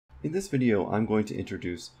In this video, I'm going to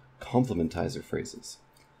introduce complementizer phrases.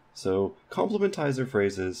 So, complementizer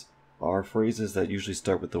phrases are phrases that usually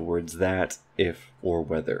start with the words that, if, or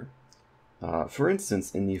whether. For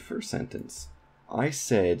instance, in the first sentence, I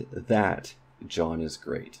said that John is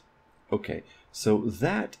great. Okay, so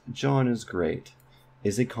that John is great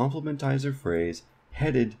is a complementizer phrase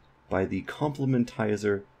headed by the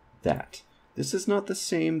complementizer that. This is not the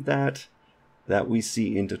same that we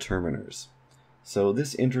see in determiners. So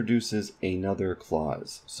this introduces another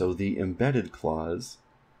clause. So the embedded clause,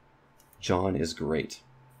 John is great.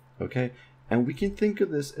 Okay? And we can think of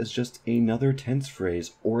this as just another tense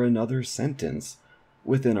phrase or another sentence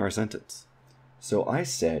within our sentence. So I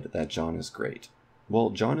said that John is great. Well,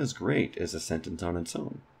 John is great is a sentence on its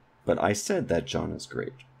own. But I said that John is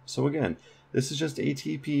great. So again, this is just a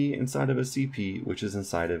TP inside of a CP, which is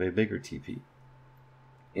inside of a bigger TP.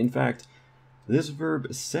 In fact, this verb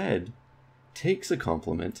said takes a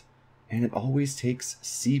complement, and it always takes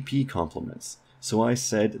CP complements. So I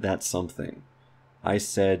said that something. I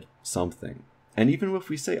said something. And even if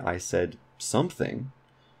we say I said something,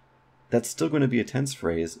 that's still going to be a tense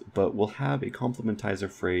phrase, but we'll have a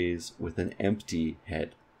complementizer phrase with an empty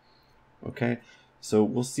head. Okay, so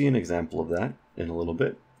we'll see an example of that in a little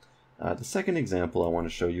bit. The second example I want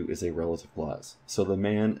to show you is a relative clause. So the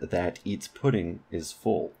man that eats pudding is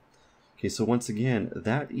full. Okay, so once again,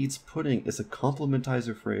 that eats pudding is a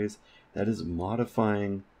complementizer phrase that is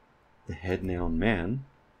modifying the head noun man.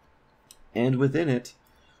 And within it,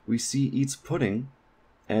 we see eats pudding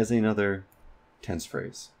as another tense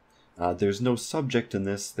phrase. There's no subject in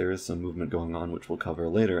this. There is some movement going on, which we'll cover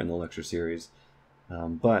later in the lecture series.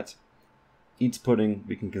 But eats pudding,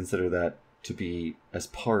 we can consider that to be as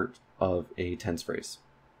part of a tense phrase.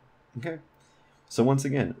 Okay, so once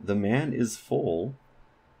again, the man is full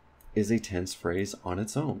is a tense phrase on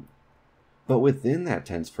its own. But within that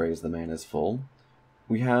tense phrase, the man is full,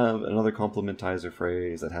 we have another complementizer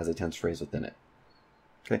phrase that has a tense phrase within it.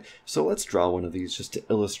 Okay, so let's draw one of these just to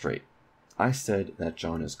illustrate. I said that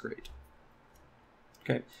John is great.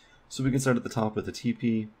 Okay, so we can start at the top with a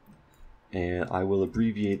TP, and I will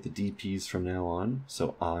abbreviate the DPs from now on.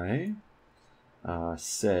 So I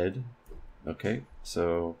said, okay,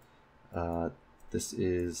 so this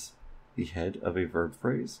is the head of a verb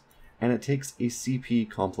phrase, and it takes a CP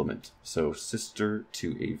complement. So sister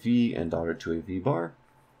to a V and daughter to a V bar.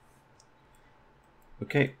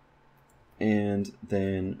 Okay, and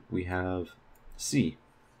then we have C,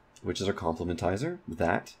 which is our complementizer,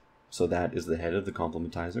 that. So that is the head of the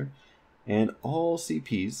complementizer. And all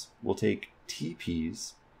CPs will take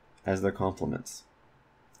TPs as their complements.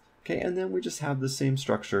 Okay, and then we just have the same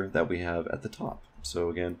structure that we have at the top. So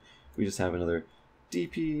again, we just have another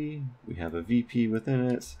DP, we have a VP within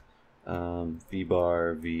it, V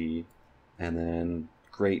bar, V, and then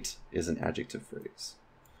great is an adjective phrase.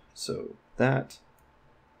 So that,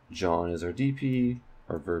 John is our DP,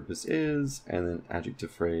 our verb is, and then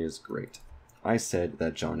adjective phrase, great. I said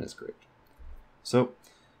that John is great. So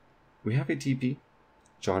we have a TP,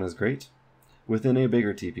 John is great, within a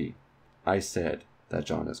bigger TP, I said that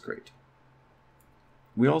John is great.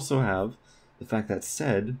 We also have the fact that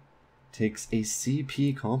said takes a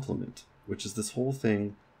CP complement, which is this whole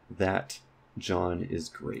thing that John is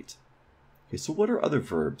great. Okay, so what are other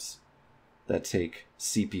verbs that take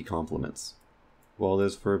CP complements? Well,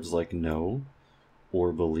 there's verbs like know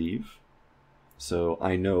or believe. So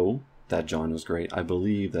I know that John is great. I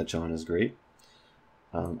believe that John is great.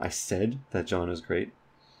 I said that John is great.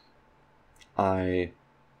 I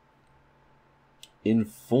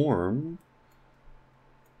inform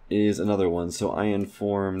is another one. So I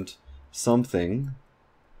informed something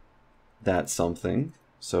that something.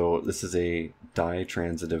 So this is a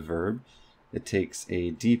ditransitive verb. It takes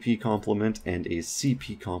a DP complement and a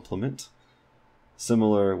CP complement.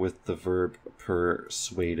 Similar with the verb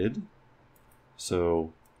persuaded.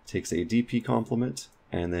 So it takes a DP complement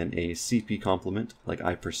and then a CP complement, like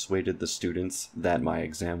I persuaded the students that my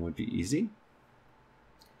exam would be easy.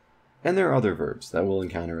 And there are other verbs that we'll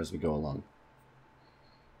encounter as we go along.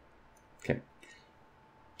 Okay,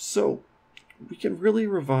 so we can really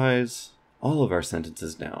revise all of our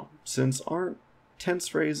sentences now, since aren't tense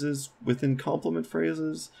phrases within complement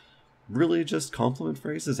phrases really just complement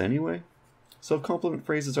phrases anyway? So if complement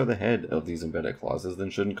phrases are the head of these embedded clauses, then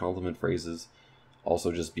shouldn't complement phrases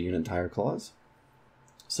also just be an entire clause?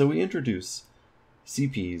 So we introduce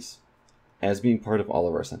CPs as being part of all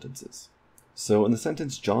of our sentences. So in the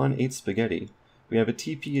sentence, John ate spaghetti, we have a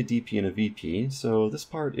TP, a DP, and a VP, so this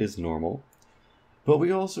part is normal. But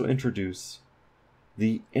we also introduce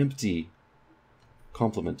the empty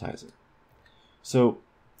complementizer. So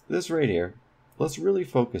this right here, let's really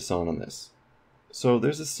focus on this. So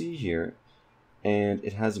there's a C here, and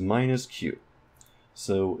it has minus Q.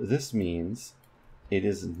 So this means it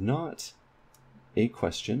is not a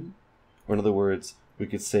question, or in other words, we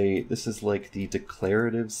could say this is like the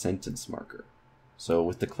declarative sentence marker. So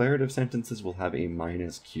with declarative sentences, we'll have a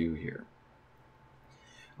minus Q here.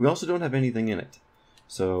 We also don't have anything in it.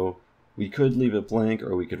 So we could leave it blank,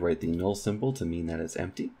 or we could write the null symbol to mean that it's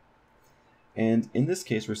empty. And in this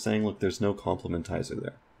case, we're saying, look, there's no complementizer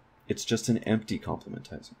there. It's just an empty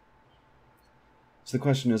complementizer. So the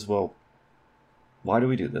question is, well, why do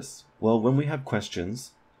we do this? Well, when we have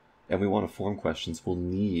questions, and we want to form questions, we'll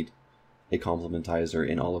need a complementizer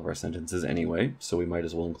in all of our sentences anyway, so we might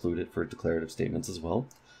as well include it for declarative statements as well.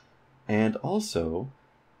 And also,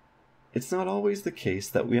 it's not always the case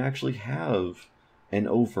that we actually have an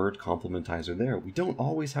overt complementizer there. We don't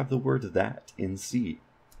always have the word that in C.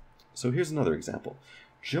 So here's another example.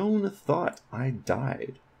 Joan thought I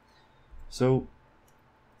died. So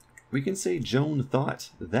we can say Joan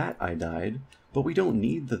thought that I died, but we don't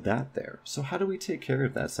need the that there. So how do we take care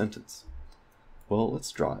of that sentence? Well,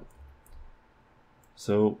 let's draw it.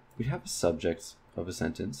 So we have a subject of a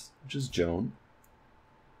sentence, which is Joan,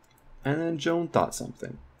 and then Joan thought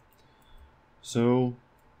something. So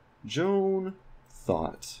Joan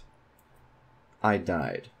thought I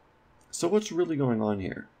died. So what's really going on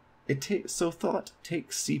here? So thought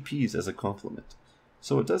takes CPs as a complement.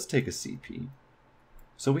 So it does take a CP.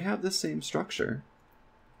 So we have the same structure,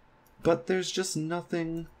 but there's just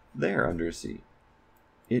nothing there under C.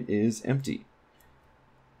 It is empty.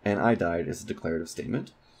 And I died is a declarative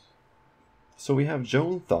statement. So we have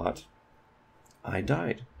Joan thought I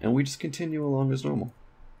died, and we just continue along as normal.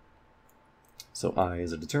 So I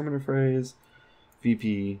is a determiner phrase,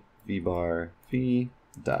 VP, V bar, V,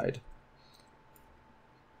 died.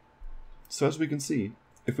 So as we can see,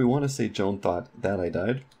 if we want to say Joan thought that I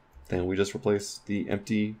died, then we just replace the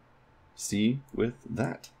empty C with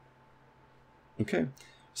that. Okay,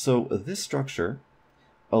 so this structure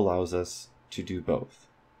allows us to do both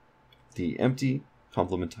the empty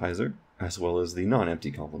complementizer as well as the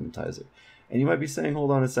non-empty complementizer. And you might be saying,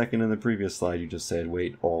 hold on a second, in the previous slide you just said,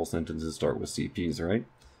 wait, all sentences start with CPs, right?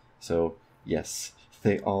 So yes,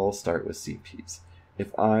 they all start with CPs.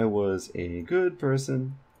 If I was a good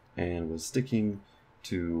person and was sticking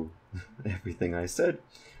to everything I said,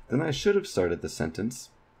 then I should have started the sentence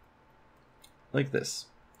like this.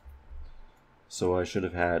 So I should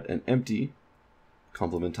have had an empty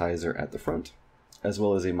complementizer at the front, as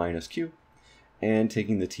well as a minus Q, and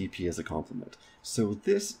taking the TP as a complement. So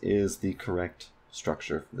this is the correct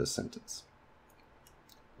structure for this sentence.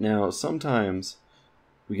 Now, sometimes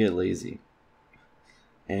we get lazy,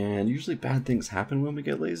 and usually bad things happen when we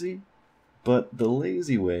get lazy, but the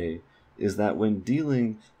lazy way is that when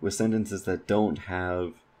dealing with sentences that don't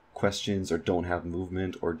have questions or don't have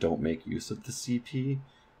movement or don't make use of the CP,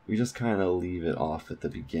 we just kind of leave it off at the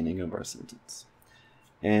beginning of our sentence.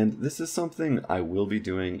 And this is something I will be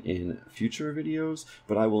doing in future videos,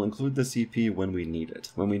 but I will include the CP when we need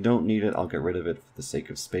it. When we don't need it, I'll get rid of it for the sake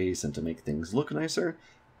of space and to make things look nicer.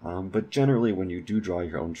 But generally, when you do draw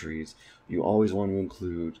your own trees, you always want to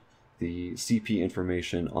include the CP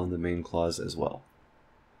information on the main clause as well.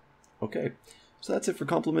 Okay, so that's it for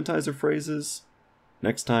complementizer phrases.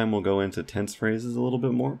 Next time we'll go into tense phrases a little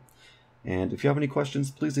bit more. And if you have any questions,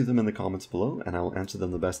 please leave them in the comments below, and I will answer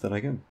them the best that I can.